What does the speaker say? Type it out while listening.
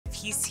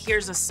he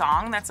hears a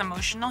song that's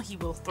emotional, he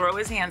will throw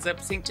his hands up,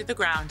 sink to the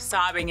ground,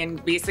 sobbing,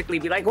 and basically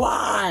be like,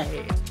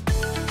 why?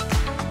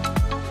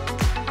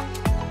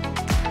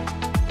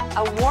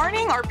 A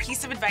warning or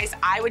piece of advice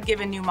I would give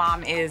a new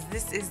mom is,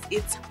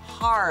 it's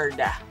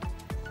hard.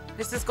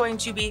 This is going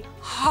to be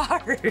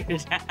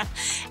hard.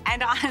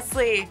 And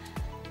honestly,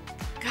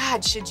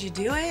 God, should you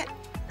do it?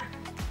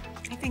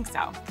 I think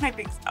so.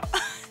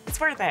 It's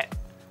worth it.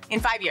 In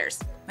 5 years,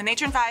 when they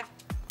turn 5,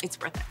 it's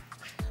worth it.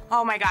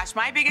 Oh my gosh,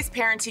 my biggest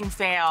parenting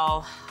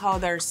fail,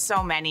 there's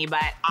so many,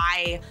 but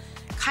I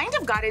kind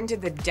of got into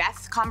the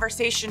death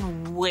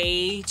conversation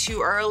way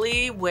too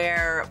early,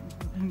 where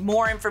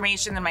more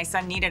information than my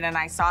son needed, and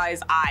I saw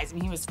his eyes. I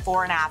mean, he was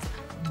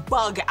 4.5,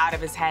 bug out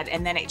of his head,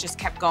 and then it just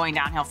kept going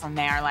downhill from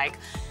there. Like,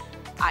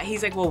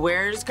 he's like, well,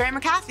 where's Grandma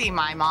Kathy,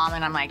 my mom?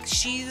 And I'm like,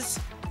 she's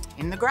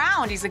in the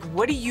ground. He's like,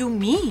 what do you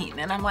mean?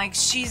 And I'm like,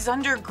 she's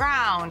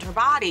underground, her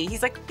body.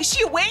 He's like, is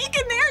she awake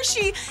in there?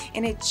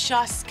 And it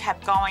just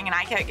kept going, and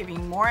I kept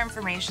giving more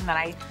information that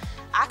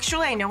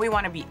I know we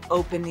want to be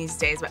open these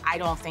days, but I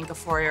don't think a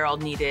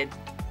 4-year-old needed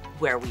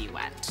where we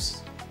went.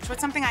 So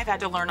it's something I've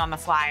had to learn on the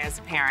fly as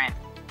a parent.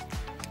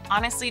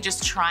 Honestly,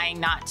 just trying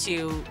not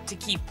to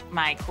keep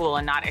my cool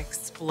and not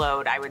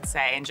explode, I would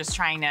say, and just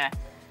trying to,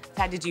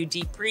 had to do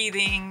deep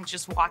breathing,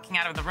 just walking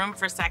out of the room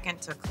for a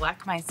second to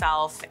collect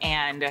myself.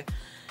 And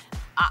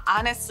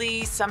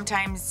honestly,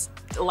 sometimes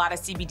a lot of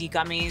CBD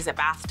gummies at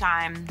bath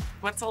time.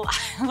 What's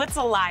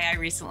a lie I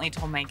recently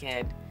told my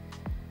kid?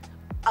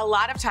 A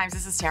lot of times,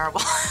 this is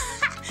terrible.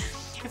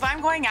 If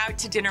I'm going out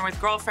to dinner with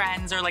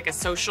girlfriends or like a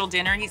social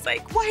dinner, he's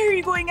like, why are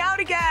you going out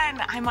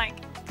again? I'm like,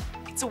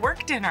 it's a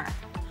work dinner.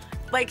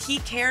 Like, he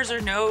cares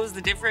or knows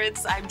the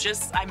difference.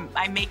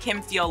 I make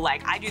him feel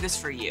like I do this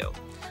for you.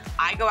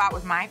 I go out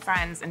with my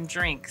friends and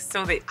drink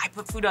so that I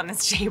put food on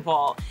this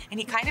table. And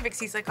he kind of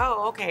he's like,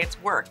 oh, okay,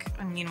 it's work.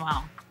 And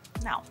meanwhile,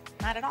 no,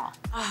 not at all.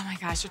 Oh my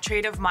gosh, a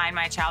trait of mine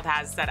my child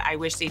has that I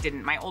wish they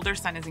didn't. My older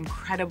son is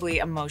incredibly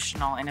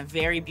emotional in a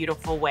very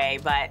beautiful way,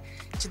 but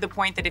to the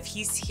point that if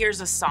he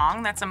hears a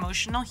song that's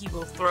emotional, he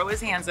will throw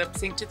his hands up,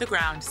 sink to the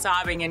ground,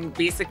 sobbing, and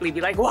basically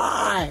be like,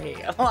 why?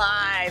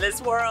 Why?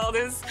 This world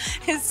is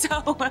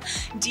so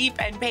deep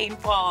and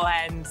painful.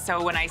 And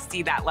so when I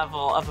see that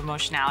level of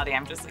emotionality,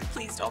 I'm just like,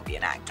 please don't be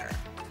an actor.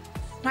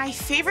 My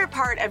favorite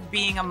part of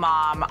being a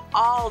mom,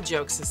 all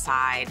jokes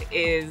aside,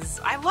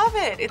 is I love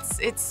it.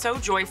 It's so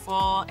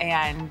joyful,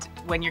 and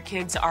when your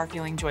kids are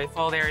feeling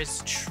joyful, there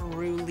is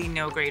truly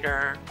no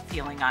greater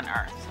feeling on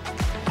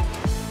earth.